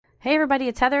Hey everybody,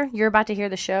 it's Heather. You're about to hear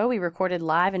the show we recorded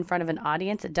live in front of an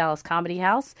audience at Dallas Comedy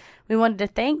House. We wanted to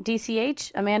thank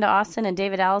DCH, Amanda Austin, and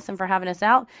David Allison for having us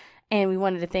out, and we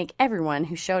wanted to thank everyone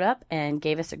who showed up and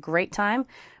gave us a great time.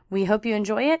 We hope you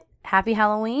enjoy it. Happy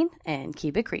Halloween, and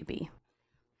keep it creepy.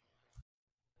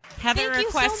 Heather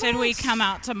requested we come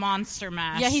out to Monster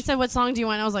Mash. Yeah, he said, "What song do you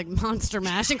want?" I was like, "Monster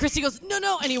Mash," and Christy goes,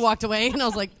 "No," and he walked away, and I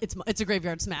was like, "It's a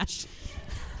graveyard smash.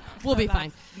 We'll be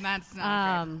fine." That's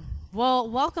not great. Well,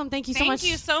 welcome. Thank you so much.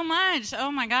 Thank you so much.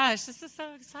 Oh, my gosh. This is so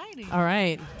exciting. All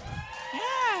right.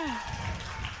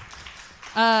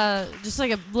 Yeah. Just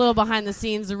like a little behind the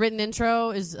scenes, the written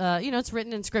intro is, it's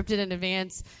written and scripted in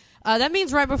advance. That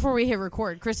means right before we hit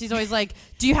record. Christy's always like,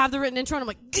 "Do you have the written intro?" And I'm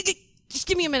like, "Just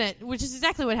give me a minute," which is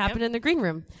exactly what happened in the green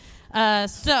room.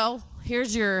 So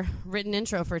here's your written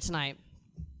intro for tonight.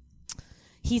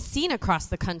 He's seen across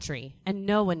the country, and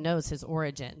no one knows his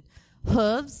origin.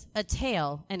 Hooves, a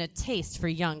tail, and a taste for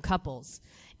young couples.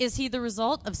 Is he the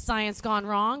result of science gone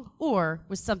wrong, or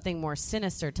was something more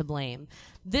sinister to blame?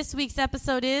 This week's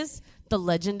episode is The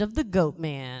Legend of the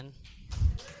Goatman.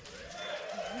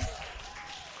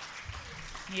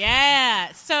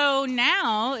 Yeah. So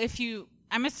now,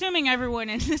 I'm assuming everyone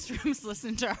in this room has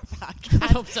listened to our podcast. I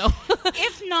hope so.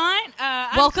 If not,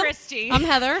 I'm Welcome. Christy. I'm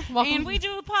Heather. Welcome. And we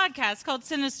do a podcast called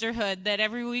Sinisterhood that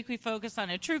every week we focus on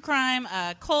a true crime,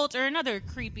 a cult, or another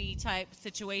creepy type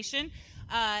situation.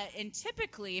 And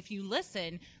typically, if you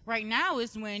listen, right now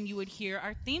is when you would hear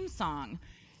our theme song.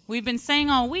 We've been saying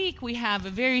all week we have a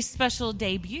very special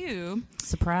debut.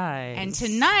 Surprise. And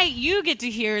tonight you get to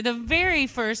hear the very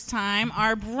first time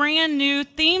our brand new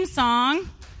theme song.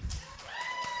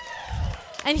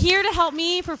 And here to help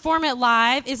me perform it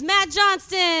live is Matt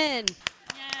Johnston. Yes.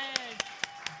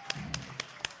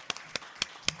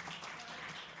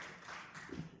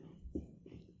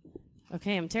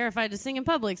 Okay, I'm terrified to sing in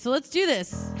public, so let's do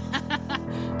this.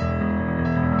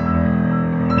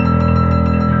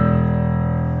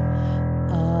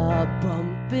 A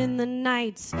bump in the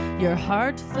night, your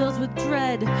heart fills with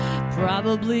dread.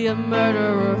 Probably a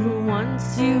murderer who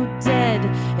wants you dead.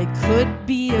 It could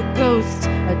be a ghost,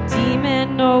 a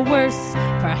demon, or worse.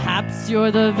 Perhaps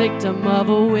you're the victim of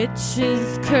a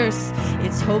witch's curse.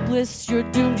 It's hopeless, you're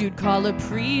doomed. You'd call a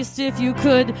priest if you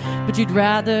could, but you'd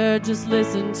rather just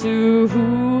listen to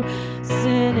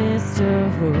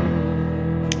Sinisterhood.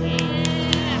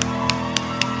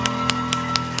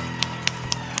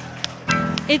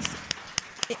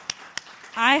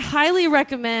 I highly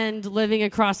recommend living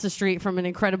across the street from an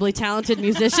incredibly talented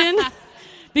musician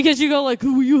because you go like,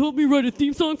 "Will you help me write a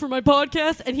theme song for my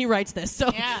podcast?" And he writes this.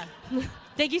 So Yeah.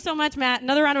 Thank you so much, Matt.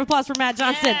 Another round of applause for Matt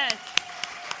Johnston. Yes.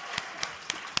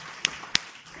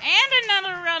 And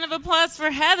another round of applause for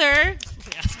Heather.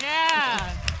 Yeah.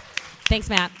 Thanks,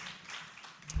 Matt.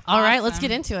 All right, let's Awesome.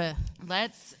 get into it.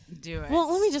 Let's do it.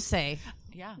 Well, let me just say,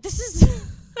 Yeah. this is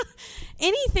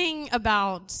anything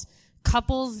about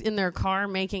couples in their car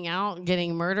making out and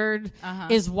getting murdered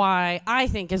is why I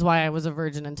was a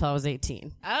virgin until I was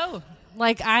 18. Oh.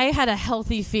 Like, I had a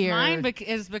healthy fear. Mine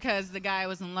is because the guy I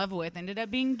was in love with ended up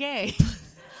being gay.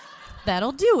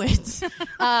 That'll do it.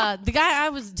 The guy I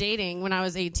was dating when I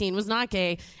was 18 was not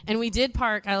gay, and we did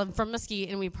park. I live from Mesquite,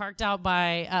 and we parked out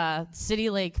by City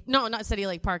Lake. No, not City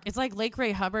Lake Park. It's like Lake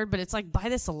Ray Hubbard, but it's like by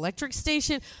this electric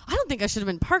station. I don't think I should have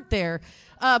been parked there.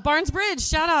 Barnes Bridge,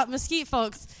 shout out Mesquite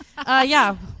folks.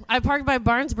 Yeah, I parked by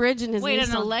Barnes Bridge, and his Wait, Nissan.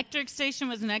 an electric station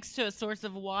was next to a source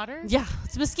of water? Yeah,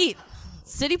 it's Mesquite.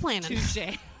 City planning. Touche.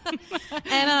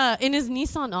 And in his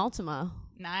Nissan Altima.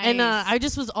 Nice. And I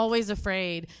just was always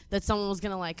afraid that someone was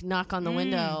going to, like, knock on the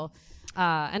window.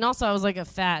 And also, I was, like, a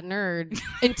fat nerd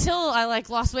until I, like,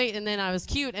 lost weight, and then I was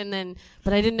cute,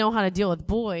 but I didn't know how to deal with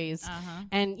boys.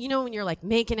 And, you know, when you're, like,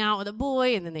 making out with a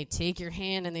boy, and then they take your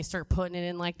hand, and they start putting it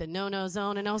in, like, the no-no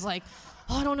zone, and I was like,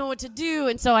 oh, I don't know what to do.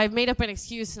 And so I made up an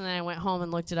excuse, and then I went home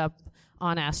and looked it up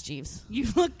on Ask Jeeves. You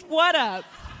looked what up?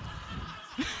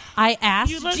 I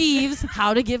asked Jeeves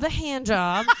how to give a hand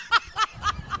job.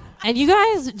 And you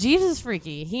guys, Jeeves is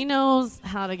freaky. He knows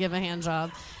how to give a hand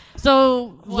job.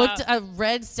 So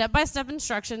read step-by-step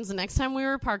instructions the next time we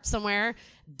were parked somewhere,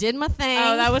 did my thing.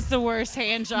 Oh, that was the worst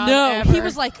hand job No, ever. he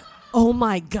was like, oh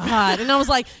my God. And I was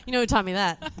like, you know who taught me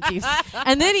that? Jeeves.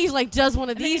 And then he like does one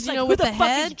of these, you know, with the head. Who the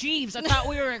fuck is Jeeves? I thought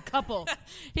we were a couple.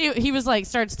 He was like,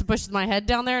 starts to push my head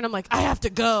down there, and I'm like, I have to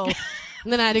go.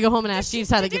 And then I had to go home and ask Jeeves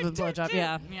how to give a blowjob.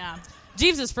 Yeah.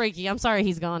 Jeeves is freaky. I'm sorry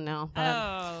he's gone now.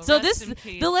 So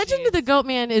The Legend of the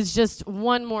Goatman is just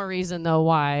one more reason, though,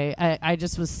 why I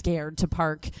just was scared to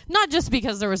park. Not just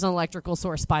because there was an electrical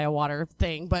source by a water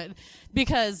thing, but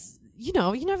because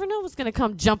you never know what's going to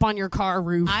come jump on your car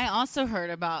roof. I also heard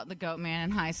about the Goatman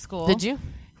in high school. Did you?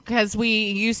 Because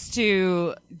we used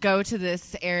to go to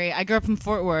this area. I grew up in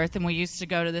Fort Worth, and we used to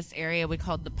go to this area we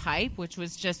called the Pipe, which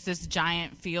was just this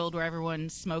giant field where everyone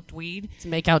smoked weed. It's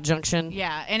Makeout Junction.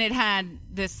 Yeah, and it had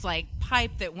this like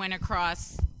pipe that went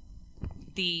across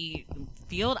the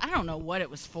field. I don't know what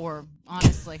it was for,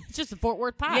 honestly. It's just a Fort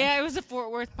Worth pipe. Yeah, it was a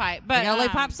Fort Worth pipe. But they gotta lay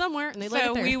pipe somewhere, and they laid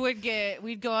it there.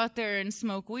 we'd go out there and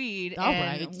smoke weed. All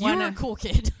right, you were a cool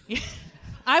kid.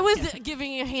 I was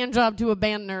giving a hand job to a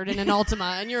band nerd in an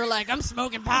Altima, and you were like, I'm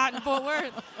smoking pot in Fort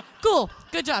Worth. Cool.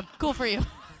 Good job. Cool for you.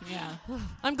 Yeah.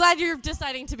 I'm glad you're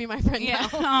deciding to be my friend now.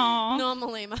 Aww. No, I'm a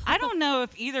lame. I don't know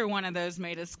if either one of those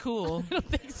made us cool. I don't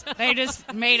think so. They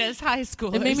just made us high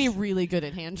schoolers. It made me really good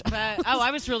at hand jobs. But,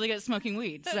 I was really good at smoking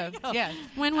weed. So, yeah.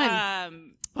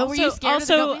 Win-win. But Also, were you scared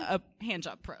also of the Goatman? a hand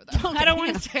job pro, though. Okay. I don't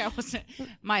want to say I wasn't.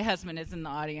 My husband is in the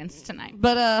audience tonight.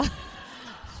 But,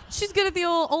 she's good at the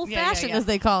old-fashioned, as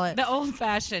they call it. The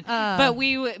old-fashioned.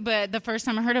 But the first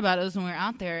time I heard about it was when we were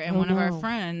out there, and one of our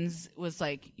friends was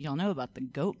like, y'all know about the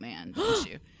Goatman, don't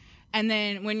you? And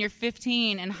then when you're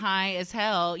 15 and high as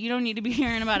hell, you don't need to be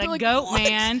hearing about a like,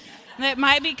 Goatman that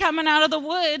might be coming out of the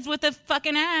woods with a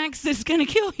fucking axe that's going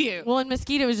to kill you. Well, in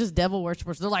Mesquite, it was just devil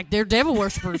worshippers. They're like, they're devil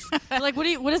worshippers. They're like,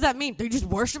 what does that mean? They just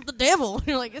worship the devil. And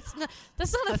you're like, that's not a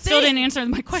thing. Still didn't answer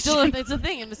my question. It's a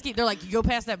thing in Mesquite. They're like, you go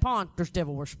past that pond, there's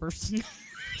devil worshippers.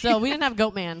 So we didn't have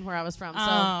Goatman where I was from. So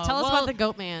tell us about the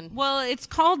Goatman. Well, it's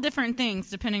called different things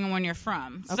depending on when you're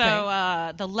from. Okay.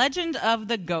 So the legend of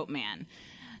the Goatman.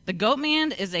 The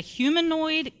Goatman is a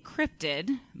humanoid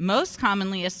cryptid most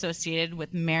commonly associated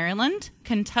with Maryland,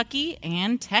 Kentucky,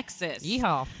 and Texas.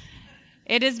 Yeehaw.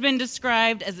 It has been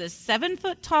described as a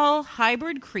 7-foot-tall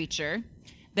hybrid creature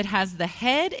that has the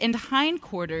head and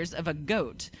hindquarters of a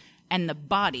goat and the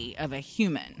body of a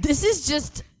human. This is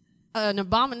just an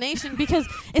abomination because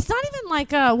it's not even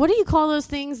like what do you call those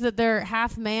things that they're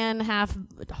half man, half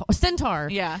centaur?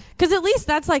 Yeah. Because at least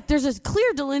that's like there's this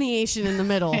clear delineation in the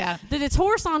middle. Yeah. That it's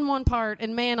horse on one part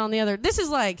and man on the other. This is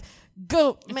like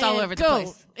goat, It's man, all over the goat.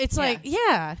 place. It's Yeah. like,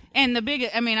 yeah. And the big,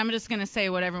 I'm just going to say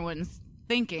what everyone's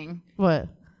thinking. What?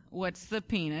 What's the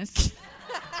penis?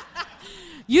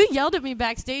 You yelled at me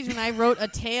backstage when I wrote a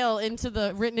tail into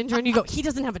the written intro, and you go, he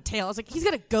doesn't have a tail. I was like, he's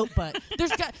got a goat butt.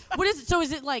 What is it? So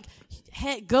is it like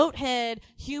goat head,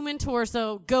 human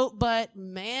torso, goat butt,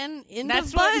 man in the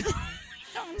butt? I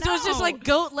don't So it's just know. like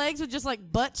goat legs with just like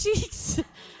butt cheeks?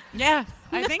 Yeah,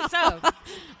 I think so.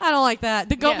 I don't like that.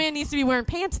 The goat Yeah. man needs to be wearing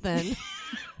pants then.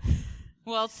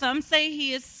 Well, some say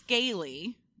he is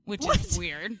scaly, which What? is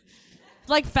weird.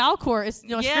 Like Falcor,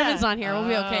 Yeah. Scriven's on here. We'll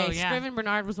be okay. Oh, yeah. Scriven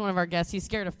Bernard was one of our guests. He's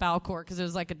scared of Falcor because it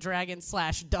was like a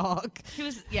dragon/dog He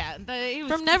was, he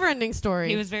was from Neverending Story.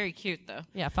 He was very cute, though.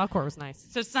 Yeah, Falcor was nice.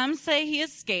 So some say he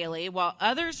is scaly, while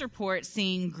others report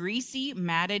seeing greasy,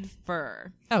 matted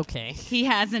fur. Okay. He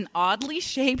has an oddly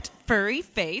shaped, furry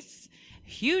face,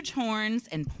 huge horns,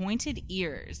 and pointed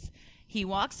ears. He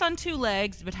walks on 2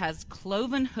 legs but has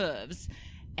cloven hooves.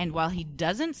 And while he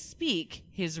doesn't speak,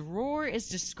 his roar is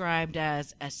described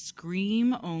as a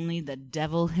scream only the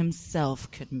devil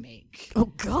himself could make. Oh,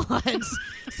 God.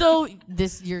 So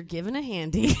you're given a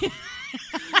handy.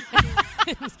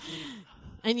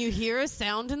 And you hear a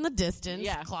sound in the distance.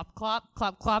 Yeah. Clop, clop,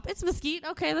 clop, clop. It's Mesquite.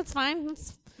 Okay, that's fine.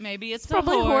 Maybe it's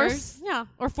Probably a a horse Yeah.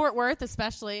 Or Fort Worth,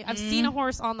 especially. I've seen a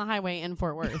horse on the highway in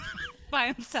Fort Worth. by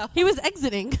himself. He was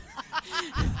exiting.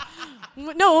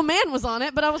 No, a man was on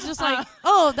it, but I was just like,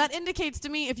 oh, that indicates to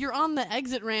me if you're on the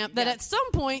exit ramp that at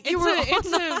some point you were on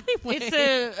the highway.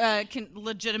 It's a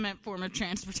legitimate form of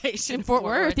transportation. In Fort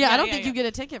Worth. Yeah, I don't think yeah. you get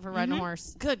a ticket for riding a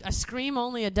horse. Good. A scream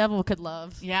only a devil could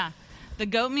love. Yeah. The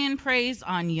Goatman preys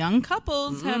on young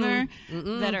couples, Heather,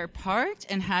 that are parked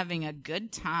and having a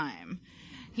good time.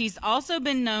 He's also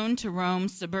been known to roam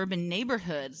suburban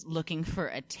neighborhoods looking for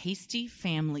a tasty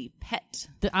family pet.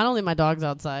 I don't leave my dogs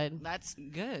outside. That's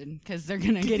good, because they're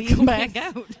going to get eaten by a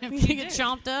goat. You get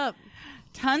chomped up.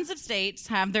 Tons of states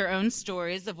have their own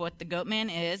stories of what the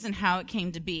Goatman is and how it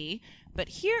came to be, but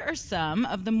here are some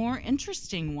of the more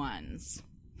interesting ones.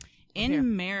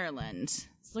 In Maryland,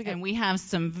 and we have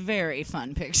some very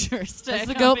fun pictures. That's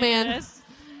the Goatman.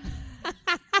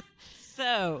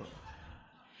 So...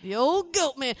 The old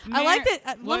Goatman. I like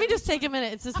that. Let me just take a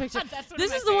minute. It's this picture.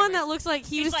 This is the one that looks like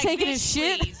he was like, taking his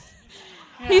shit.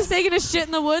 Yeah. He's taking his shit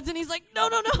in the woods, and he's like, no,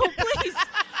 please.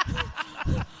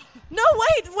 No,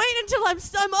 wait until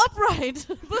I'm upright.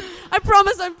 I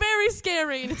promise I'm very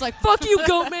scary. And it's like, fuck you,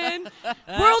 Goatman.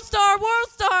 World star.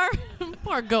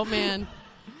 Poor Goatman.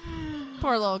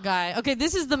 Poor little guy. Okay,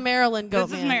 this is the Maryland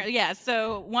Goatman. Yeah,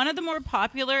 so one of the more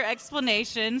popular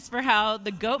explanations for how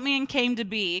the Goatman came to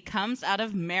be comes out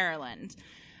of Maryland.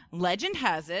 Legend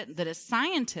has it that a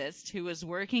scientist who was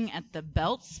working at the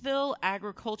Beltsville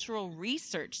Agricultural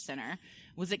Research Center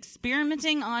was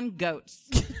experimenting on goats.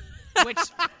 Which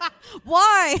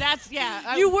Why?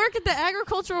 You work at the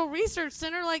Agricultural Research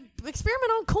Center, like,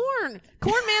 experiment on corn.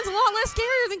 Corn Man's a lot less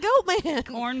scarier than Goatman.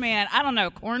 Corn Man. I don't know.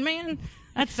 Corn Man?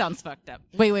 That sounds fucked up.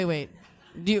 Wait.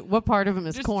 What part of him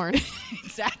is corn?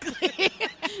 Exactly.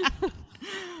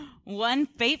 One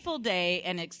fateful day,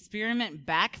 an experiment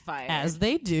backfired. As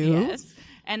they do. Yes.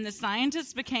 And the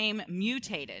scientist became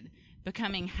mutated,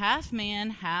 becoming half man,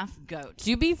 half goat.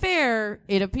 To be fair,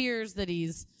 it appears that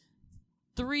he's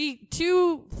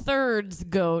 2/3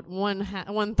 goat,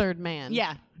 1/3 man.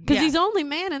 Yeah. Because he's only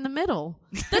man in the middle.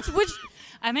 That's which.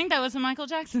 I think that was a Michael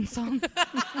Jackson song.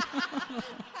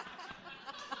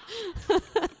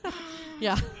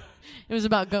 Yeah. It was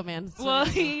about Goatman. So well,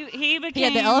 he became... He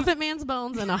had the Elephant Man's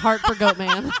bones and a heart for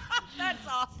Goatman. That's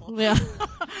awful. Yeah.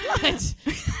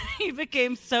 He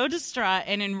became so distraught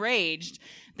and enraged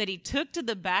that he took to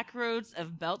the back roads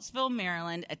of Beltsville,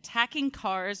 Maryland, attacking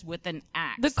cars with an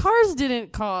axe. The cars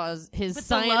didn't cause his But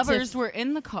scientific... the lovers were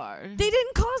in the car. They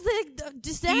didn't cause the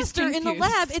disaster in the confused.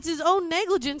 lab. It's his own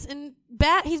negligence and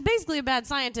he's basically a bad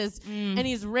scientist, and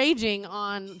he's raging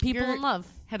on people in love.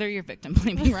 Heather, you're victim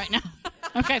blaming right now.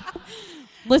 Okay.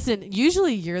 Listen,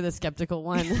 usually you're the skeptical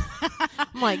one.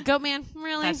 I'm like, Goatman,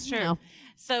 really? That's true. No.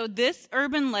 So this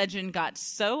urban legend got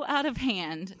so out of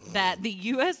hand that the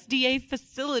USDA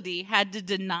facility had to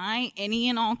deny any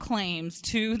and all claims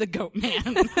to the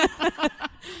Goatman.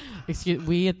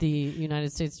 We at the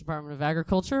United States Department of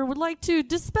Agriculture would like to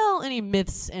dispel any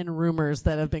myths and rumors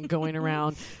that have been going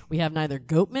around. We have neither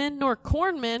Goatmen nor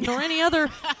Cornmen nor any other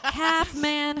half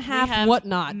man, half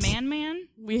whatnot. Man.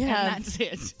 We have and that's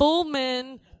it. full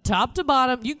men, top to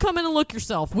bottom. You come in and look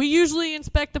yourself. We usually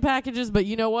inspect the packages, but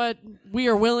you know what? We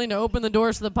are willing to open the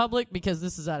doors to the public because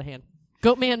this is out of hand.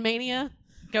 Goatman mania.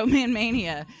 Goatman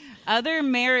mania. Other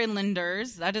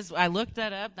Marylanders, I looked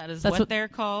that up. That's what they're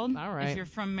called. All right. If you're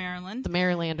from Maryland. The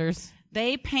Marylanders.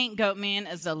 They paint Goatman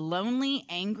as a lonely,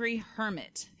 angry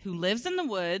hermit who lives in the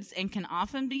woods and can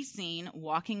often be seen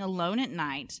walking alone at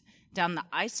night down the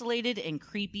isolated and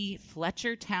creepy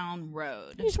Fletchertown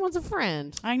Road. He just wants a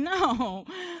friend. I know.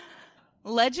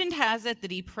 Legend has it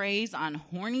that he preys on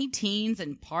horny teens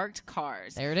and parked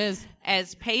cars. There it is.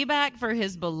 As payback for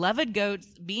his beloved goats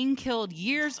being killed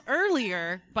years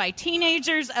earlier by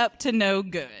teenagers up to no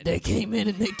good. They came in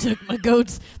and they took my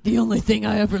goats, the only thing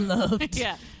I ever loved.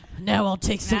 Yeah. Now I'll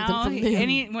take something from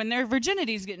them. When their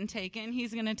virginity's getting taken,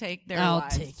 he's going to take their I'll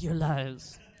lives. take your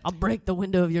lives. I'll break the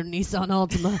window of your Nissan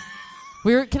Altima.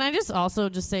 Can I just also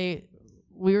just say,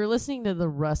 we were listening to the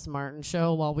Russ Martin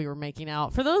show while we were making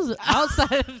out. For those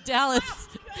outside of Dallas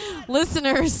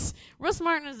listeners, Russ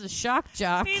Martin is a shock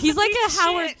jock. He's like a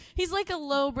Howard. Shit. He's like a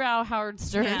lowbrow Howard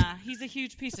Stern. Yeah, he's a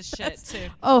huge piece of shit too.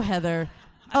 Oh, Heather.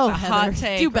 That's a hot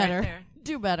take Do right better. there.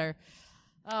 Do better.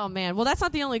 Oh man. Well, that's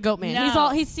not the only Goatman. No.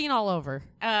 He's seen all over.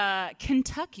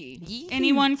 Kentucky. Yee-hoo.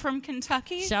 Anyone from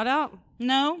Kentucky? Shout out.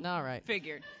 No? All right.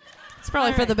 Figured. It's probably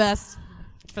All for right. the best.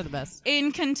 For the best.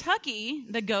 In Kentucky,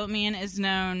 the Goatman is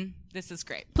known, this is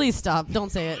great, Please stop.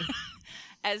 Don't say it.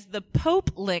 as the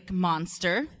Pope Lick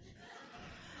Monster.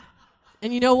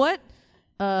 And you know what?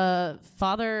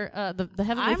 Father, the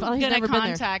Heavenly I'm Father, he's going to never been there.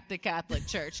 contact the Catholic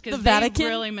Church because The they Vatican?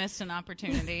 really missed an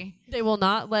opportunity. They will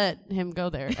not let him go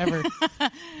there, ever.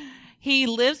 He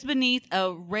lives beneath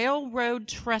a railroad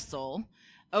trestle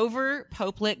over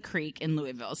Pope Lick Creek in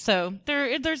Louisville. So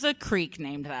there's a creek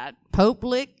named that. Pope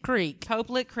Lick Creek. Pope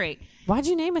Lick Creek. Why'd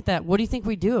you name it that? What do you think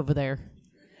we do over there?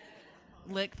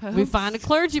 Lick popes. We find a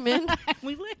clergyman.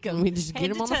 We lick and him. we just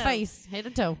get him on the face, head to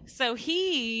toe. So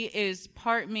he is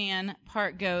part man,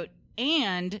 part goat,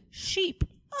 and sheep.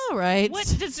 All right. What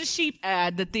does the sheep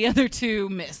add that the other two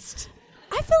missed?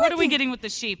 I feel What like are we getting with the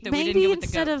sheep that we didn't maybe get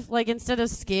with the goat? instead of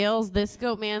scales, this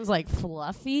Goatman's like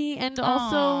fluffy, and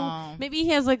also Aw. maybe he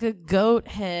has like a goat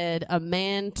head, a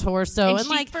man torso, And and sheep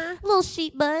like fur? a little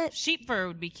sheep butt, Sheep fur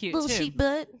would be cute little too. sheep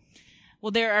butt.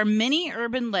 Well, there are many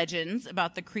urban legends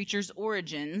about the creature's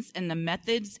origins and the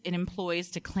methods it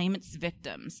employs to claim its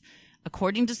victims.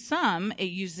 According to some, it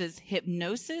uses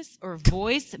hypnosis or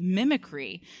voice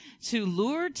mimicry to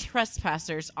lure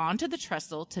trespassers onto the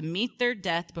trestle to meet their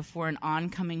death before an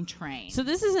oncoming train. So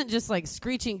this isn't just like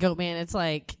screeching Goatman. It's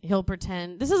like he'll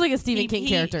pretend. This is like a Stephen King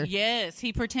character. Yes,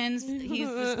 he pretends he's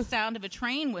the sound of a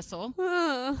train whistle.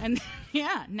 And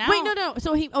yeah, now Wait, no.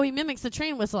 So he mimics the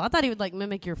train whistle. I thought he would like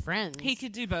mimic your friends. he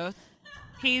could do both.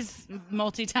 He's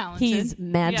multi-talented. He's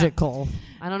magical.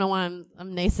 Yeah. I don't know why I'm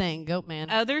naysaying Goatman.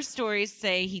 Other stories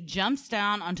say he jumps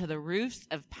down onto the roofs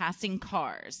of passing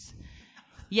cars.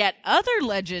 Yet other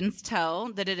legends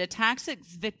tell that it attacks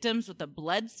its victims with a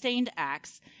blood-stained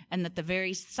axe, and that the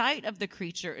very sight of the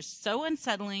creature is so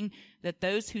unsettling that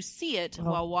those who see it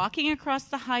while walking across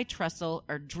the high trestle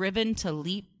are driven to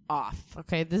leap off.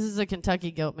 Okay, this is a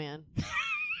Kentucky Goatman.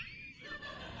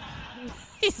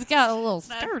 He's got a little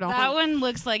skirt on. That one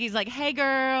looks like he's like, hey,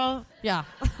 girl. Yeah.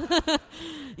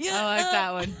 Yeah. I like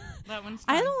that one. That one's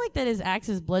fun. I don't like that his axe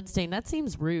is bloodstained. That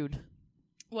seems rude.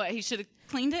 What, he should have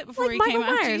cleaned it before like he Michael came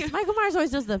after Myers. you? Michael Myers always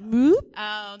does the whoop.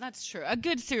 Oh, that's true. A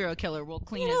good serial killer will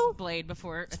clean his blade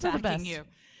before attacking you.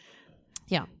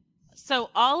 Yeah.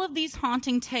 So all of these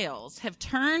haunting tales have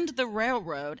turned the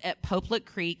railroad at Popelet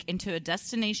Creek into a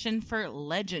destination for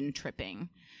legend tripping.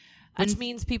 Which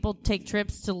means people take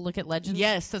trips to look at legends?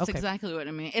 Yes, that's exactly what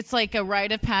I mean. It's like a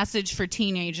rite of passage for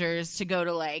teenagers to go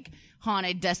to like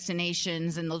haunted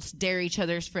destinations, and they'll dare each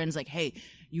other's friends like, hey,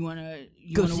 you wanna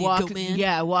walk Goatman?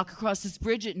 Yeah, walk across this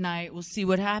bridge at night. We'll see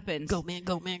what happens.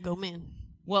 Goatman.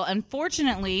 Well,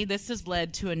 unfortunately, this has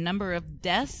led to a number of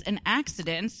deaths and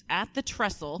accidents at the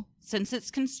trestle since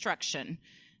its construction,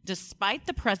 despite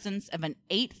the presence of an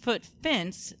 8-foot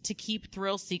fence to keep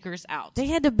thrill seekers out. They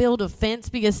had to build a fence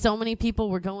because so many people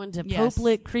were going to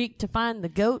Popelet Creek to find the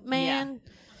Goatman. Yeah.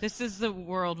 This is the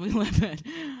world we live in.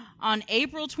 On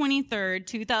April 23rd,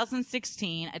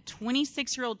 2016, a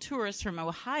 26-year-old tourist from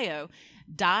Ohio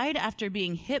died after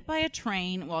being hit by a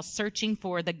train while searching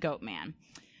for the Goatman.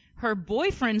 Her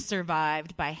boyfriend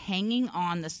survived by hanging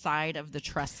on the side of the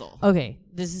trestle. Okay,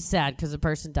 this is sad because the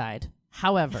person died.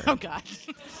 However, oh God,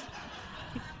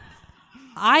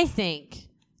 I think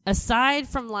aside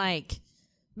from like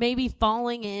maybe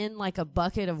falling in like a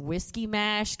bucket of whiskey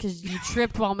mash because you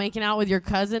tripped while making out with your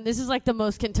cousin, this is like the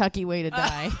most Kentucky way to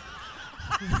die.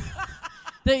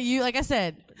 That you, like I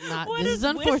said, what this is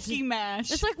unfortunate. Whiskey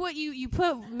mash? It's like what you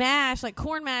put mash, like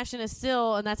corn mash in a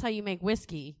still, and that's how you make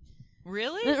whiskey.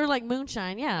 Really? Or like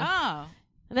moonshine, yeah. Oh.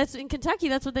 And that's in Kentucky.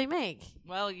 That's what they make.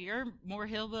 Well, you're more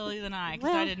hillbilly than I,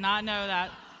 because I did not know that.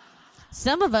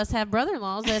 Some of us have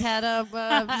brother-in-laws that had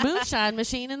a moonshine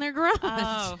machine in their garage.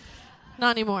 Oh.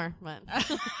 Not anymore, but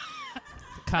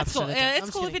That's cool. It's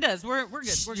cool if he does. We're good. We're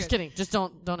just good. kidding. Just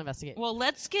don't investigate. Well,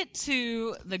 let's get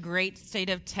to the great state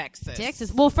of Texas.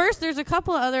 Texas. Well, first there's a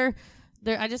couple of other.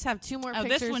 I just have two more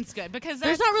pictures. Oh, this one's good because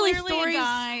there's that's not really clearly stories. a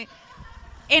guy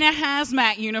in a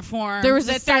hazmat uniform. There was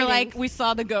a they're sighting. like, we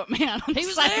saw the Goatman. He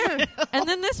was there. And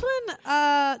then this one,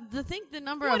 I think the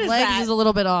number What of is legs that? is a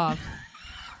little bit off.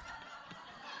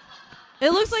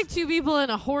 It looks like two people in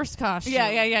a horse costume.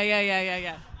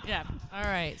 Yeah. All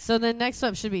right. So then next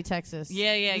up should be Texas.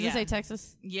 Yeah. Does it say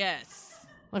Texas? Yes.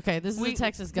 Okay, this is a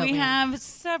Texas Goatman. We have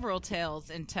several tales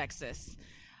in Texas.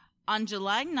 On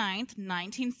July 9th,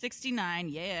 1969,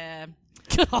 yeah.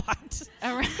 God.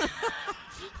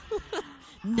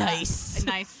 Nice.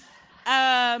 Nice.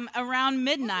 Around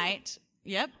midnight.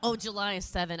 Yep. Oh, July is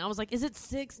 7. I was like, is it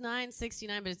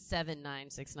 6/9/69? But it's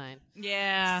 7/9/69.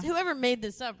 Yeah. Whoever made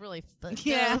this up really fucked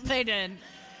Yeah, up. they did.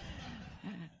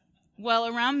 Well,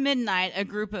 around midnight, a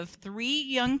group of 3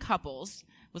 young couples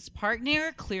was parked near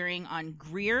a clearing on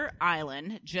Greer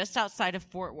Island, just outside of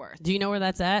Fort Worth. Do you know where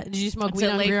that's at? Did you smoke It's weed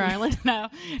at on Lake Greer Island? No,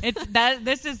 it's that.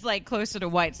 This is like closer to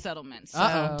white settlements. So.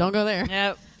 Uh-oh. Don't go there.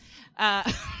 Yep.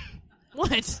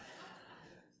 What?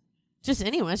 Just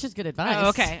anyone. It's just good advice. Oh,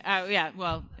 okay. Yeah.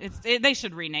 Well, they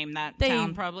should rename that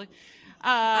town probably.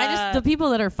 The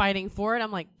people that are fighting for it,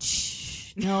 I'm like,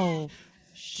 shh, no.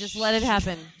 Just let it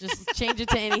happen. Just change it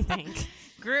to anything.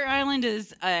 Greer Island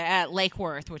is at Lake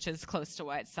Worth, which is close to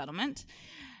White Settlement.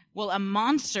 Well, a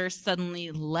monster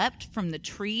suddenly leapt from the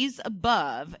trees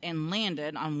above and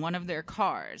landed on one of their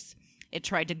cars. It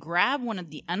tried to grab one of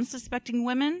the unsuspecting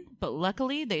women, but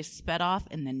luckily they sped off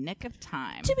in the nick of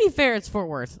time. To be fair, it's Fort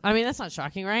Worth. I mean, that's not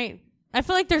shocking, right? I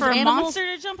feel like there's For a animals.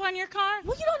 monster to jump on your car?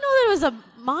 Well, you don't know that it was a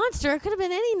monster. It could have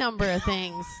been any number of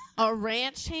things. A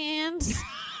ranch hand.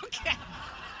 Okay.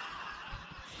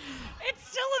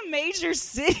 It's still a major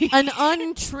city. An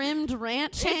untrimmed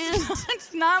ranch hand.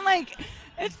 It's not like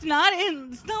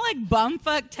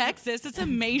bumfuck Texas. It's a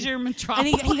major And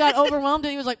metropolis. he got overwhelmed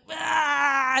and he was like,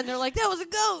 ah! And they're like, that was a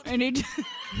goat. And he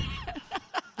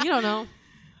You don't know.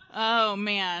 Oh,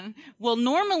 man. Well,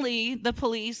 normally the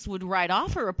police would write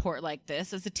off a report like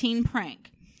this as a teen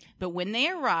prank. But when they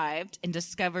arrived and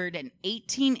discovered an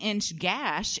 18-inch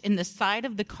gash in the side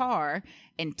of the car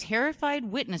and terrified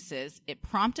witnesses, it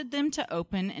prompted them to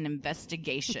open an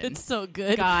investigation. It's so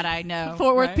good. God, I know.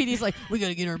 Fort Worth right? PD's like, we got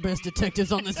to get our best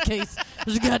detectives on this case.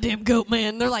 There's a goddamn goat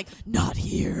man. They're like, not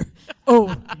here.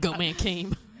 Oh, goat man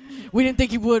came. We didn't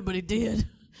think he would, but he did.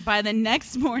 By the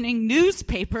next morning,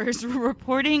 newspapers were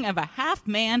reporting of a half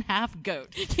man, half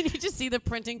goat. Can you just see the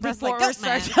printing press Before like, we goat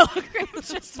man. start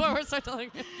telegrams. Before we start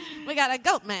telegrams. We got a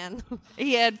goat man.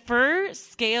 He had fur,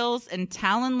 scales, and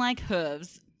talon-like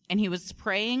hooves, and he was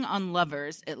preying on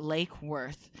lovers at Lake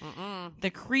Worth. The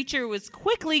creature was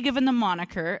quickly given the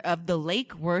moniker of the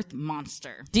Lake Worth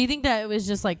Monster. Do you think that it was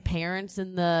just like parents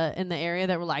in the area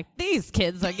that were like, these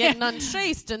kids are getting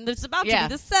unchaste and it's about to be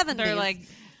the 70s? They're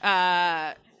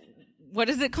like, what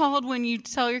is it called when you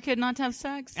tell your kid not to have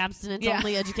sex?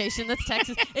 Abstinence-only education. That's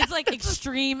Texas. It's like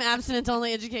extreme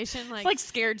abstinence-only education. It's like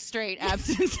scared straight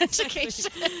abstinence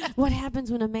education. What happens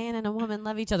when a man and a woman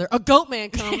love each other? A goat man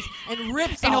comes and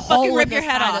rips And a he'll fucking hole rip in your the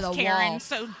head side of off, the Karen. wall.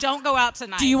 So don't go out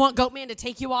tonight. Do you want goat man to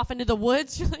take you off into the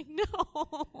woods? You're like,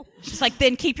 no. She's like,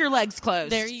 then keep your legs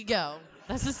closed. There you go.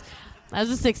 That was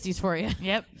the 60s for you.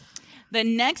 Yep. The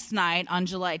next night, on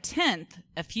July 10th,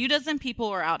 a few dozen people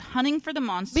were out hunting for the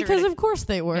monster. Because of course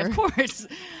they were. Of course.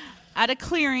 At a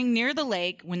clearing near the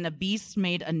lake when the beast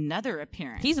made another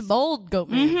appearance. He's a bold goat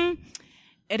man. Mm-hmm.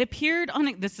 It appeared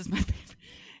on this is my favorite.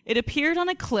 It appeared on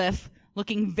a cliff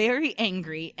looking very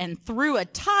angry and threw a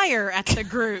tire at the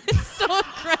group. It's so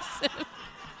aggressive.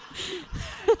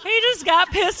 He just got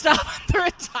pissed off and threw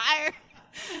a tire.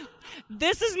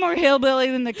 This is more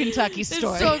hillbilly than the Kentucky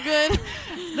story. It's so good.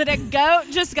 That a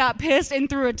goat just got pissed and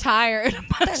threw a tire at a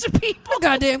bunch of people.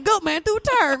 Goddamn goat man threw a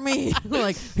tire at me.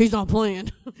 Like, he's not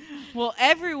playing. Well,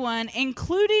 everyone,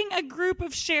 including a group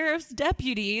of sheriff's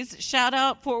deputies, shout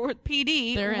out Fort Worth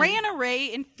PD, ran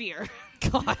away in fear.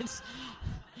 God.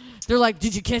 They're like,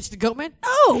 did you catch the goat man?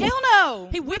 No. Hell no.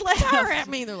 He whipped a tire at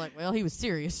me. They're like, well, he was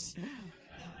serious.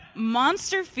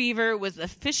 Monster fever was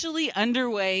officially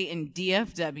underway in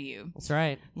DFW. That's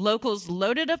right. Locals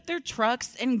loaded up their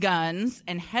trucks and guns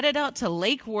and headed out to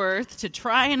Lake Worth to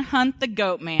try and hunt the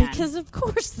goat man. Because of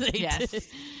course they Yes. did.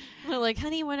 They're like,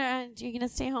 honey, what are you going to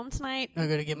stay home tonight? I'm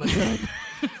going to get my gun.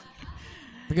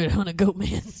 We're going to hunt a goat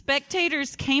man.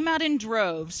 Spectators came out in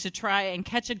droves to try and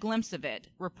catch a glimpse of it.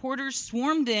 Reporters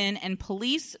swarmed in and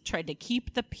police tried to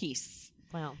keep the peace.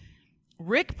 Wow.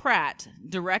 Rick Pratt,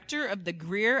 director of the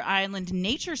Greer Island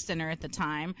Nature Center at the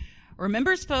time,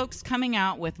 remembers folks coming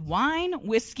out with wine,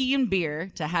 whiskey, and beer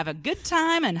to have a good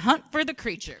time and hunt for the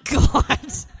creature.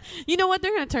 God. You know what?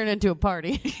 They're going to turn into a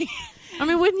party. I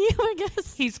mean, wouldn't you, I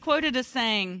guess? He's quoted as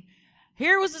saying,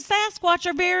 "Here was a Sasquatch,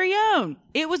 our very own.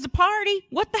 It was a party.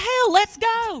 What the hell? Let's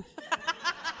go."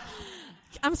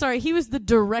 I'm sorry. He was the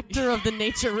director of the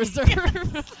nature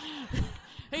reserve.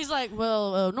 He's like,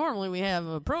 well, normally we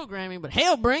have programming, but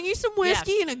hell, bring you some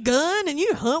whiskey and a gun, and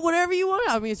you hunt whatever you want.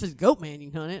 I mean, it's just goat man,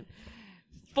 you can hunt it.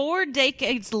 4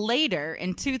 decades later,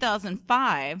 in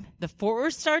 2005, the Fort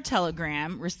Worth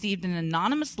Star-Telegram received an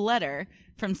anonymous letter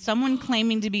from someone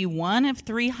claiming to be one of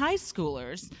 3 high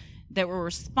schoolers that were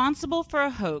responsible for a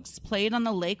hoax played on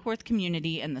the Lake Worth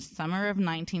community in the summer of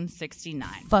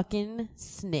 1969. Fucking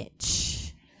snitch.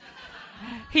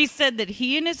 He said that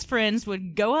he and his friends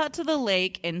would go out to the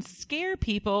lake and scare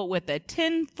people with a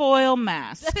tinfoil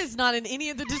mask. That is not in any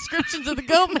of the descriptions of the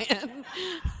goat man.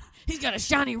 He's got a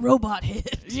shiny robot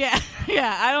head. Yeah,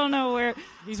 I don't know where.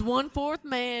 He's 1/4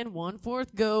 man,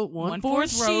 1/4 goat, 1/4 1/4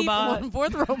 sheep, robot.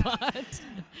 1/4 robot.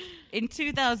 In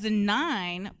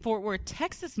 2009, Fort Worth,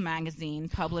 Texas magazine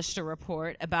published a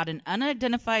report about an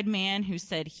unidentified man who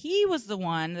said he was the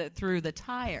one that threw the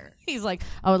tire. He's like,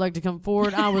 I would like to come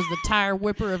forward. I was the tire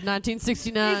whipper of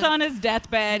 1969. He's on his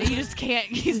deathbed. He just can't.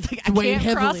 He's like, I Weighing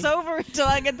can't heavily. cross over until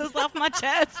I get this off my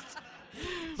chest.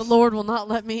 The Lord will not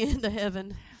let me into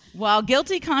heaven. While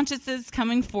guilty consciences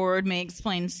coming forward may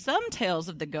explain some tales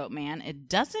of the goat man, it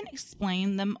doesn't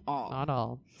explain them all. Not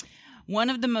all. One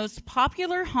of the most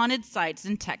popular haunted sites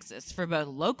in Texas for both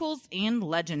locals and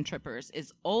legend trippers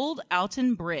is Old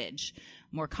Alton Bridge,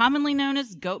 more commonly known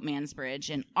as Goatman's Bridge,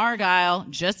 in Argyle,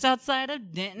 just outside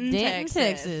of Denton,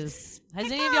 Texas.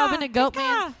 Has any of y'all been to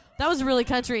Goatman's? That was really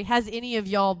country. Has any of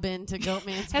y'all been to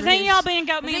Goatman's? Has Bridge? any of y'all been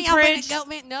to Goatman's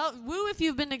Bridge? No, woo if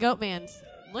you've been to Goatman's.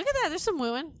 Look at that. There's some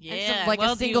wooing. Yeah, And some, like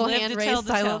well, a do you single live hand to tell raised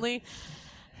the tale? silently.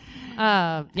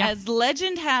 Yeah. As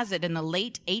legend has it, in the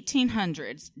late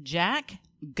 1800s, Jack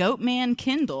Goatman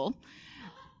Kendall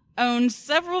owned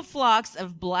several flocks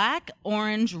of black,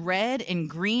 orange, red, and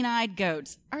green-eyed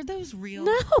goats. Are those real?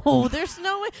 No, there's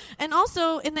no way. And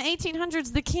also, in the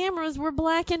 1800s, the cameras were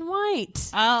black and white.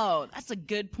 Oh, that's a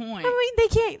good point. I mean, they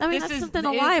can't. I mean, that's something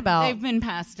to lie about. They've been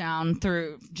passed down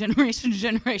through generation to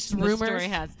generation. Rumors. The story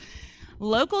has.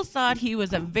 Locals thought he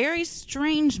was a very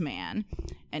strange man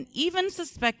and even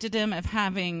suspected him of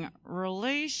having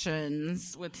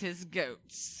relations with his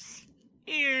goats.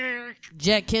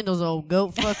 Jack Kendall's old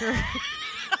goat fucker.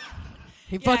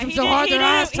 He fucked him so hard their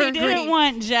eyes turned green. He didn't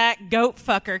want Jack Goat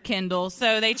Fucker Kendall,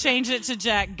 so they changed it to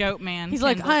Jack Goatman. He's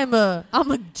Kendall. like,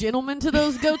 I'm a gentleman to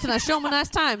those goats, and I show them a nice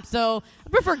time. So I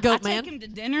prefer Goatman. I take him to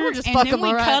dinner, We'll just and fuck then him, we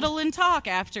all right. cuddle and talk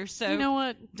after. So you know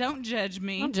what? Don't judge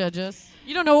me. Don't judge us.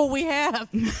 You don't know what we have.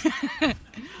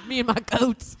 Me and my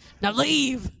goats. Now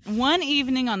leave. One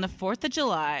evening on the 4th of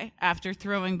July, after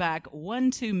throwing back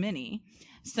one too many,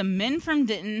 some men from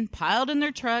Denton piled in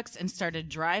their trucks and started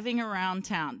driving around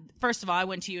town. First of all, I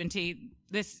went to UNT.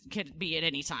 This could be at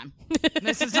any time.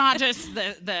 This is not just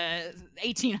the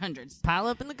 1800s. Pile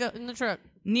up in the truck.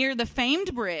 Near the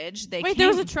famed bridge, Wait, there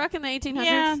was a truck in the 1800s?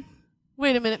 Yeah.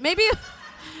 Wait a minute. Maybe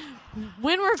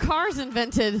when were cars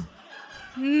invented?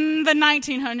 The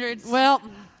 1900s. Well,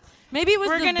 maybe it was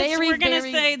we're very gonna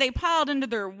say they piled into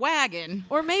their wagon.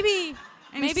 Or maybe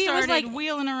Maybe it was like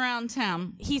wheeling around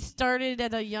town. he started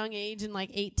at a young age in like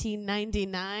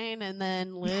 1899 and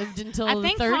then lived until I the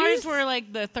think 30s. cars were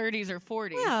like the 30s or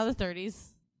 40s. Yeah, the 30s.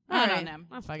 I don't know.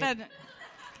 Oh, fuck it.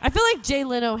 I feel like Jay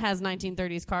Leno has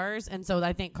 1930s cars, and so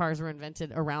I think cars were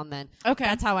invented around then. Okay.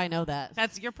 That's how I know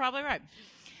that. You're probably right.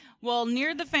 Well,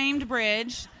 near the famed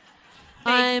bridge,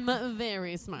 I'm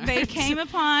very smart. they came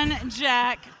upon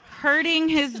Jack herding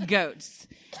his goats.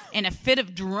 In a fit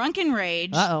of drunken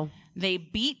rage, they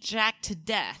beat Jack to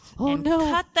death and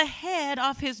cut the head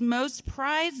off his most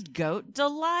prized goat,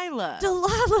 Delilah.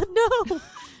 Delilah, no.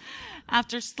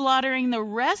 After slaughtering the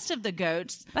rest of the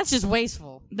goats, That's just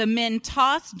wasteful. the men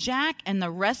tossed Jack and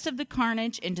the rest of the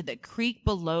carnage into the creek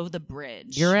below the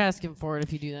bridge. You're asking for it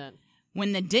if you do that.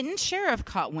 When the Denton sheriff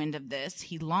caught wind of this,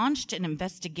 he launched an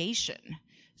investigation.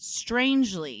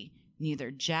 Strangely, neither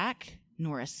Jack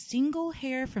nor a single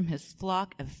hair from his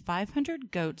flock of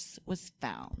 500 goats was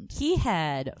found. He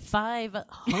had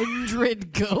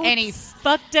 500 goats. And he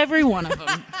fucked every one of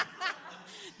them.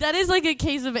 That is like a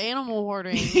case of animal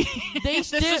hoarding.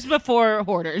 This was before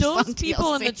hoarders. Those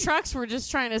people in the trucks were just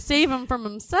trying to save him from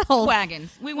himself.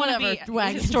 Wagons. We want to be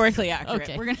Wagons. historically accurate.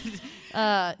 Okay. We're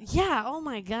gonna. Yeah. Oh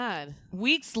my God.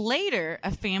 Weeks later, a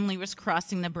family was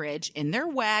crossing the bridge in their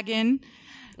wagon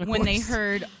when they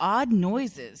heard odd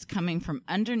noises coming from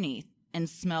underneath and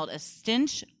smelled a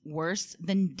stench worse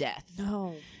than death.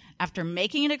 No. After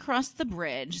making it across the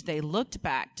bridge, they looked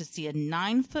back to see a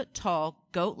 9-foot-tall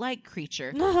goat-like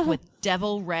creature with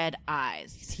devil-red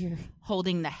eyes. He's here.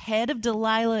 Holding the head of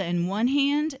Delilah in one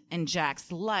hand and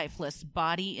Jack's lifeless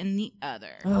body in the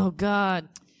other. Oh God.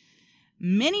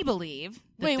 Many believe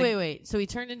that Wait. So he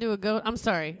turned into a goat? I'm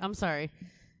sorry.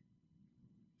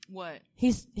 What?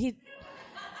 He.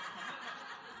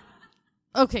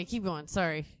 Okay, keep going.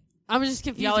 Sorry. I'm just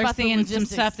confused Y'all are about seeing the some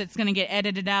logistics. stuff that's going to get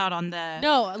edited out on the...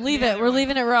 No, leave it. We're one.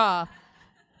 leaving it raw.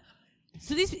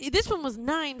 So this one was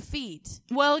 9 feet.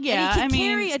 Well, yeah, And he can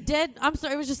carry a dead... I'm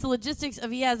sorry, it was just the logistics of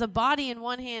he has a body in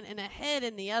one hand and a head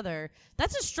in the other.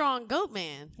 That's a strong goat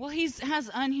man. Well,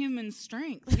 has unhuman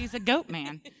strength. He's a goat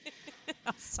man.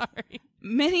 I'm sorry.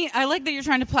 I like that you're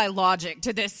trying to apply logic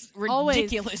to this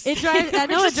ridiculous... I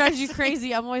know it drives you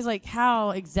crazy. I'm always like, how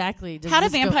exactly does How do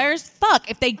this vampires fuck?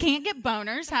 If they can't get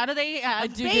boners, how do they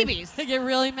have babies? I get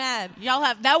really mad. Y'all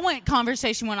have...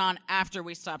 Conversation went on after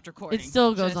we stopped recording. It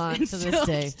still goes on to this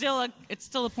day. It's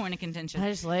still a point of contention. I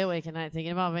just lay awake at night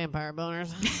thinking about vampire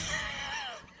boners.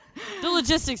 The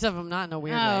logistics of them, not in a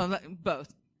weird way.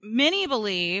 Both. Many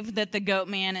believe that the goat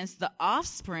man is the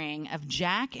offspring of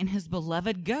Jack and his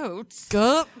beloved goats,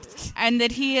 and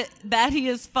that he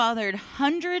has fathered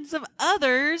hundreds of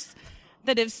others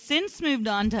that have since moved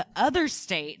on to other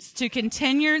states to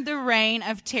continue the reign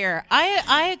of terror.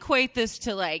 I equate this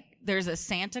to like there's a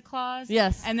Santa Claus,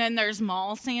 yes, and then there's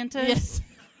mall Santas, yes.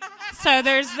 So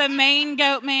there's the main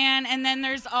goat man, and then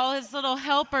there's all his little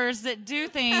helpers that do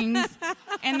things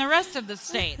in the rest of the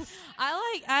states.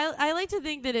 I like to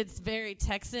think that it's very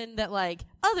Texan that like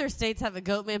other states have a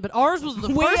goat man, but ours was the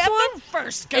first one. The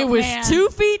first goat it was man. 2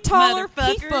 feet taller. He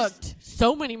Motherfuckers. fucked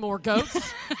so many more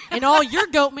goats, and all your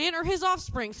goat men are his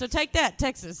offspring. So take that,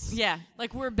 Texas. Yeah,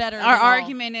 like we're better. Our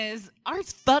argument is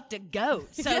ours fucked a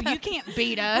goat, so Yeah. you can't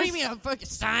beat us. What do you mean a fucking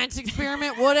science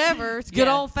experiment? Whatever. It's good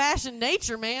old fashioned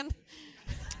nature, man.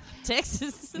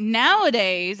 Texas.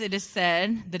 Nowadays, it is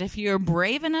said that if you are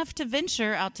brave enough to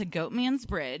venture out to Goatman's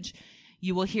Bridge,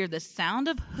 you will hear the sound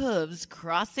of hooves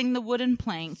crossing the wooden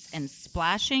planks and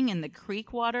splashing in the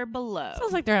creek water below.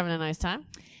 Sounds like they're having a nice time.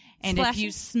 And if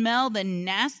you smell the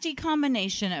nasty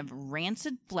combination of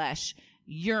rancid flesh,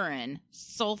 urine,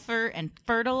 sulfur, and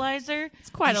fertilizer,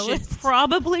 it's quite you a should list.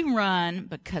 probably run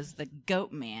because the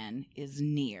Goatman is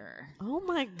near. Oh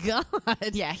my God.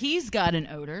 Yeah, he's got an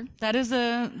odor. That's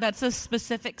a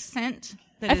specific scent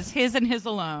that is his and his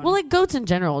alone. Well, like goats in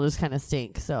general just kind of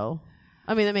stink. So,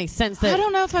 I mean, that makes sense. That I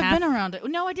don't know if I've been around it.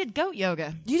 No, I did goat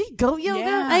yoga. You did goat yoga?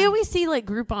 Yeah. I always see like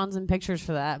Groupons and pictures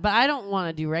for that, but I don't want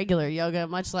to do regular yoga,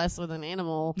 much less with an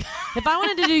animal. If I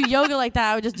wanted to do yoga like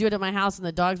that, I would just do it at my house, and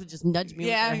the dogs would just nudge me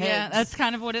with their heads. Yeah, that's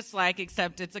kind of what it's like,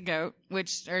 except it's a goat,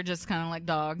 which are just kind of like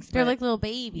dogs. They're but- like little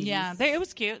babies. Yeah, it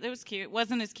was cute. It was cute. It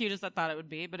wasn't as cute as I thought it would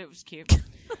be, but it was cute.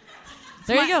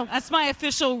 There you go. That's my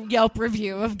official Yelp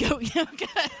review of goat yoga.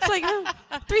 It's like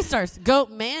 3 stars.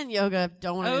 Goat man yoga.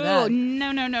 Don't want to do Oh, that.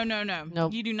 no.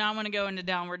 Nope. You do not want to go into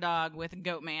downward dog with a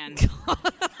goat man. All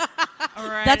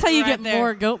right, That's how you right get there.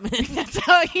 more goat men. That's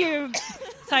how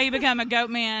you become a goat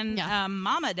man, Yeah.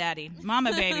 mama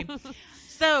baby.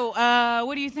 So,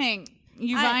 what do you think?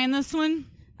 You buying this one?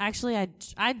 Actually,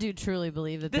 I do truly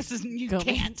believe that This is you goat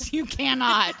man- can't. You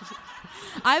cannot.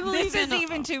 I believe This is in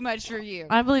even too much for you.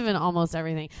 I believe in almost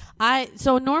everything.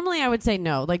 So normally I would say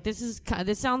no. Like this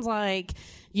sounds like,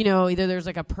 either there's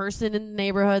like a person in the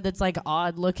neighborhood that's like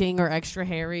odd looking or extra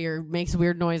hairy or makes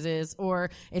weird noises, or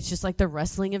it's just like the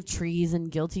rustling of trees and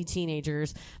guilty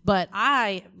teenagers. But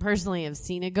I personally have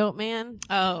seen a goat man.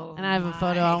 Oh, and I have a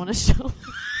photo I want to show.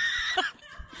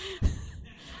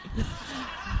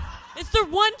 It's the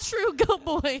one true goat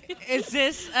boy. Is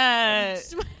this?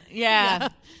 Yeah.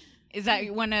 Is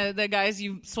that one of the guys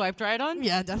you swiped right on?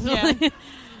 Yeah, definitely. Yeah.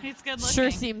 He's good looking.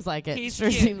 Sure seems like it. He's sure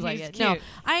cute. seems like He's it. cute.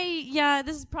 No,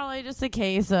 this is probably just a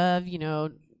case of,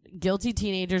 guilty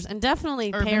teenagers and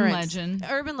definitely Urban parents. legend.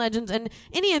 Urban legends. And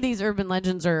any of these urban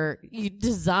legends are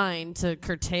designed to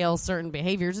curtail certain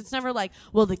behaviors. It's never like,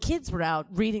 well, the kids were out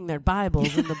reading their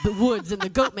Bibles in the woods and the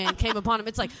goat man came upon them.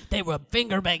 It's like they were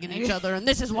finger banging each other and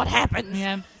this is what happens.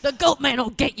 Yeah. The goat man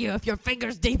will get you if your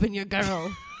finger's deep in your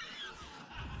girl.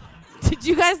 Did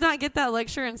you guys not get that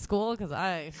lecture in school? Because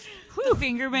I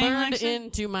finger bang burned lecture?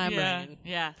 into my brain.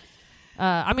 Yeah.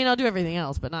 I mean, I'll do everything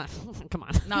else, but not. Come on,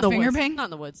 Not the finger woods. bang? Not in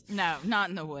the woods. No, not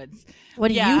in the woods. What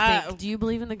do Yeah, you think? Do you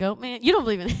believe in the goat man? You don't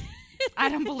believe in it. I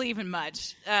don't believe in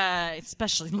much,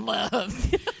 especially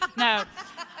love. No.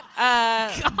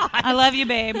 I love you,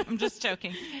 babe. I'm just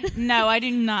joking. No, I do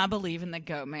not believe in the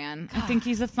goat man. I think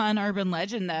he's a fun urban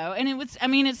legend, though. And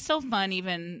it's still fun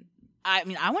even. I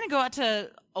want to go out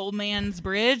to Old Man's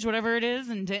Bridge, whatever it is,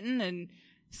 in Denton, and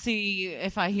see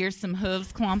if I hear some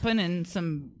hooves clomping and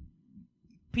some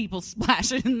people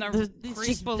splashing in the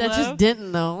creek below. That's just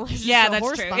Denton, though. There's Yeah, just a that's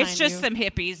horse true. behind It's just you. some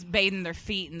hippies bathing their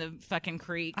feet in the fucking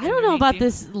creek. I don't know about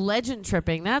underneath this legend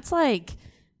tripping. That's like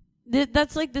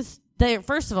this.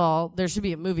 First of all, there should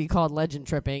be a movie called Legend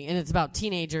Tripping, and it's about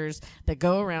teenagers that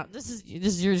go around. This is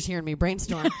you're just hearing me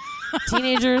brainstorm.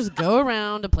 Teenagers go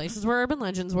around to places where urban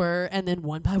legends were, and then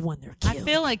one by one they're you. killed.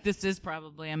 I feel like this is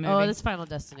probably a movie. Oh, this Final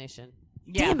Destination.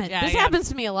 Yeah, Damn it! yeah, This yeah. happens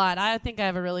to me a lot. I think I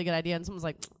have a really good idea, and someone's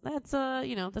like, "That's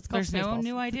that's called There's no Spaceballs."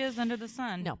 new ideas under the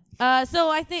sun. No. So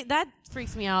I think that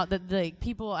freaks me out that the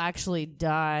people actually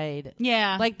died.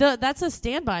 Yeah. Like that's a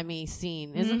Stand By Me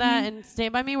scene, isn't that? In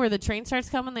Stand By Me, where the train starts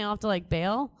coming, they all have to like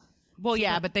bail. Well,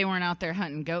 yeah, but they weren't out there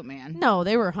hunting Goatman. No,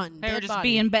 they were hunting. They dead were just body.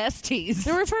 being besties.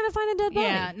 They were trying to find a dead body.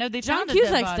 Yeah, no, they John found a dead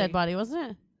Cusack's body. dead body,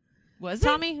 wasn't it? Was it?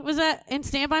 Tommy, was that in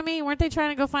Stand By Me? Weren't they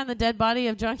trying to go find the dead body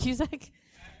of John Cusack?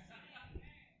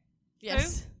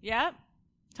 Yes. Who? Yeah.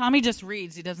 Tommy just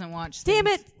reads. He doesn't watch Damn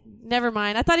things. it. Never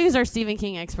mind. I thought he was our Stephen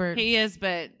King expert. He is,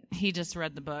 but he just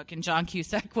read the book, and John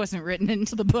Cusack wasn't written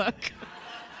into the book.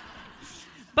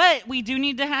 But we do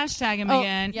need to hashtag him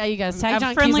again. Yeah, you guys. Tag a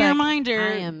John friendly Cusack.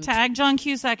 reminder, tag John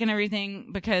Cusack and everything,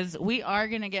 because we are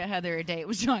going to get Heather a date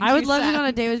with John Cusack. I would love to go on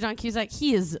a date with John Cusack.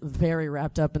 He is very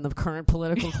wrapped up in the current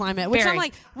political climate, which Very. I'm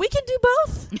like, we can do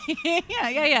both.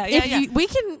 yeah. We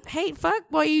can hate fuck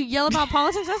while you yell about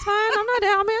politics. That's fine. I'm not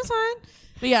down, man. That's fine.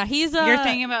 But yeah, he's You're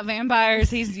thinking about vampires.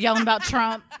 He's yelling about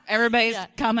Trump. Everybody's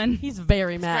coming. He's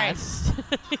very mad.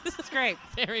 It's great.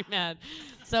 Very mad.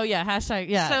 So yeah, hashtag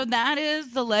yeah. So that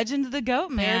is the legend of the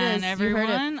Goatman, There it is. You heard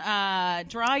it. everyone.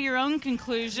 Draw your own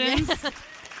conclusions.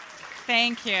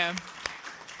 Thank you.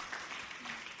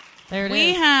 There it is.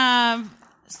 We have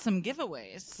some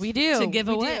giveaways. We do. To give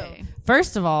We away. do.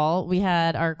 First of all, we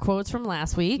had our quotes from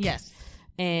last week. Yes.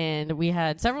 And we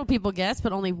had several people guess,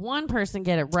 but only one person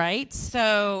get it right.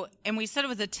 So, and we said it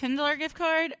was a $10 gift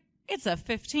card. It's a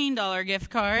 $15 gift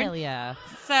card. Hell yeah.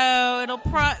 So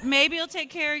maybe it'll take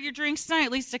care of your drinks tonight,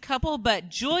 at least a couple. But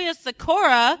Julia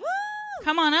Sikora,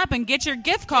 come on up and get your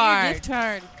gift card. Your gift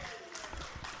card.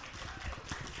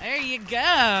 There you go.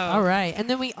 All right. And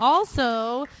then we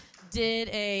also did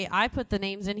I put the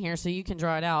names in here so you can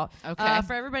draw it out. Okay.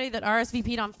 For everybody that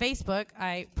RSVP'd on Facebook,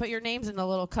 I put your names in the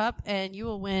little cup, and you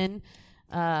will win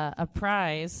a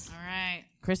prize. All right.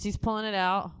 Christy's pulling it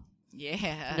out.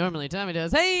 Yeah. Normally Tommy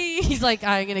does. Hey! He's like,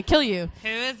 I'm going to kill you. Who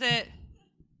is it?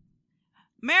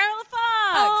 Marilla Fox.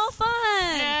 Oh,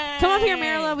 fun. Yay. Come up here,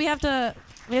 Marilla. We have to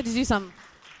do something.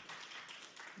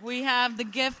 We have the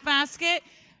gift basket.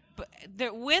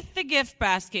 But with the gift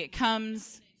basket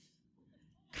comes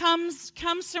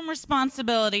some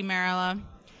responsibility, Marilla.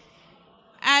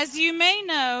 As you may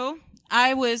know,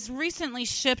 I was recently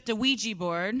shipped a Ouija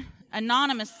board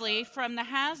anonymously from the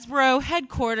Hasbro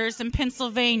headquarters in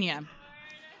Pennsylvania.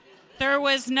 There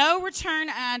was no return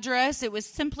address.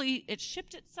 It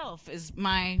shipped itself is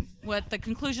what the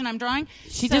conclusion I'm drawing.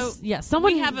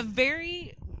 Someone we have a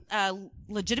very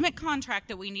legitimate contract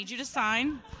that we need you to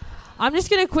sign. I'm just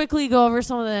going to quickly go over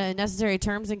some of the necessary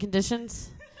terms and conditions.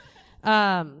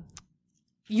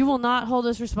 You will not hold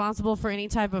us responsible for any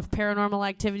type of paranormal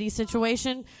activity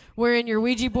situation wherein your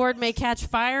Ouija board may catch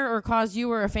fire or cause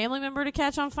you or a family member to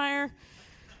catch on fire.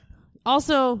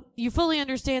 Also, you fully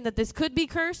understand that this could be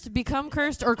cursed, become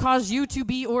cursed, or cause you to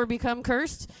be or become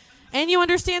cursed. And you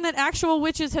understand that actual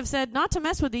witches have said not to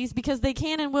mess with these because they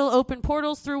can and will open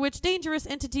portals through which dangerous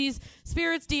entities,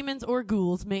 spirits, demons, or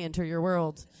ghouls may enter your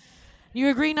world. You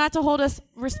agree not to hold us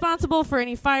responsible for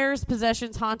any fires,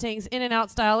 possessions, hauntings, in and out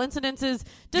style incidences,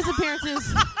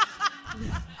 disappearances.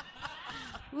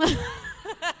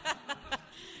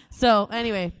 So,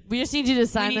 anyway, we just need you to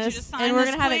sign this. And we're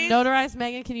going to have it notarized.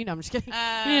 Megan, can you? No, I'm just kidding.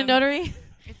 We need a notary.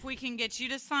 If we can get you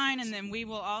to sign, and then we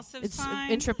will also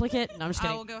sign. In triplicate. No, I'm just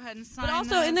kidding. I will go ahead and sign. But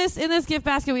also in this gift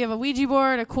basket, we have a Ouija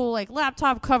board, a cool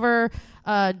laptop cover,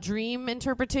 dream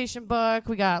interpretation book.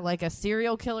 We got a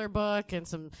serial killer book and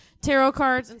some tarot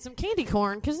cards and some candy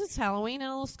corn because it's Halloween and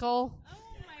a little skull. Oh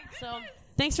my goodness. So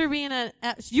thanks for being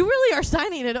you really are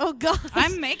signing it. Oh God.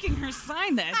 I'm making her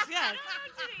sign this. Yes.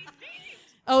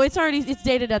 Oh, it's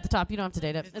dated at the top. You don't have to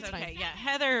date it. It's okay. fine. Yeah,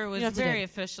 Heather was very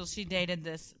official. She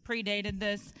predated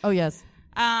this. Oh, yes.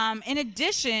 In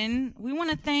addition, we want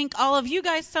to thank all of you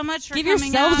guys so much for coming. Give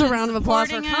yourselves out a round of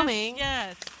applause for coming.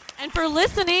 Yes. And for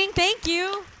listening. Thank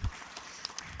you.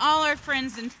 All our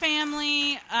friends and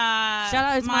family. Shout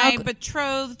out to my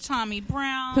betrothed, Tommy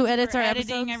Brown, who edits our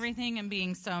editing episodes. Everything and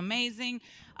being so amazing.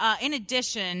 In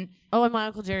addition. Oh, and my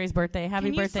Uncle Jerry's birthday.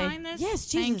 Happy birthday. Can you sign this? Yes,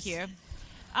 Jesus. Thank you.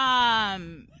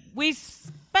 We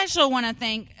special want to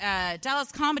thank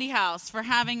Dallas Comedy House for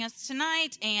having us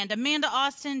tonight, and Amanda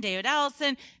Austin, David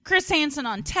Allison, Chris Hansen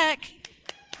on tech.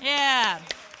 Yeah.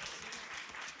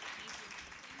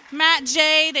 Matt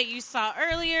J. that you saw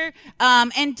earlier,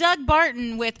 and Doug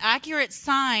Barton with Accurate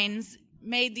Signs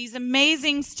made these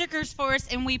amazing stickers for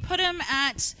us, and we put them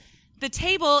at the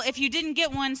table. If you didn't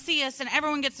get one, see us, and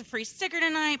everyone gets a free sticker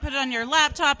tonight. Put it on your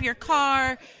laptop, your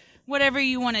car, whatever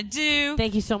you want to do.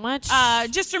 Thank you so much.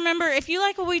 Just remember, if you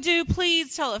like what we do,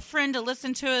 please tell a friend to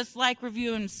listen to us,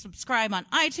 review, and subscribe on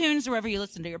iTunes, wherever you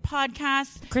listen to your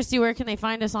podcast. Christy, where can they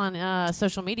find us on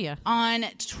social media? On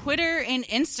Twitter and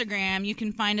Instagram, you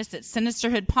can find us at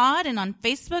Sinisterhood Pod, and on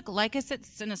Facebook, like us at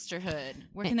Sinisterhood.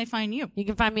 Where can they find you? You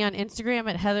can find me on Instagram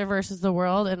at Heather versus the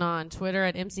World, and on Twitter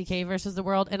at MCK versus the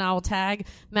World, and I will tag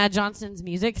Matt Johnston's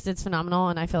music because it's phenomenal,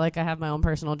 and I feel like I have my own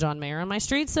personal John Mayer on my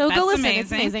street, so go listen.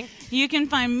 It's amazing. You can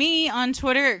find me on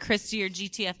Twitter at Christy or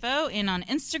GTFO, and on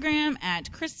Instagram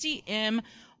at Christy M.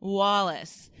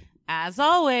 Wallace. As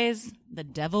always, the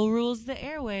devil rules the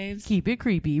airwaves. Keep it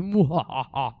creepy. Yeah.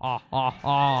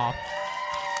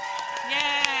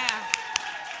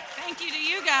 Thank you to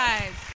you guys.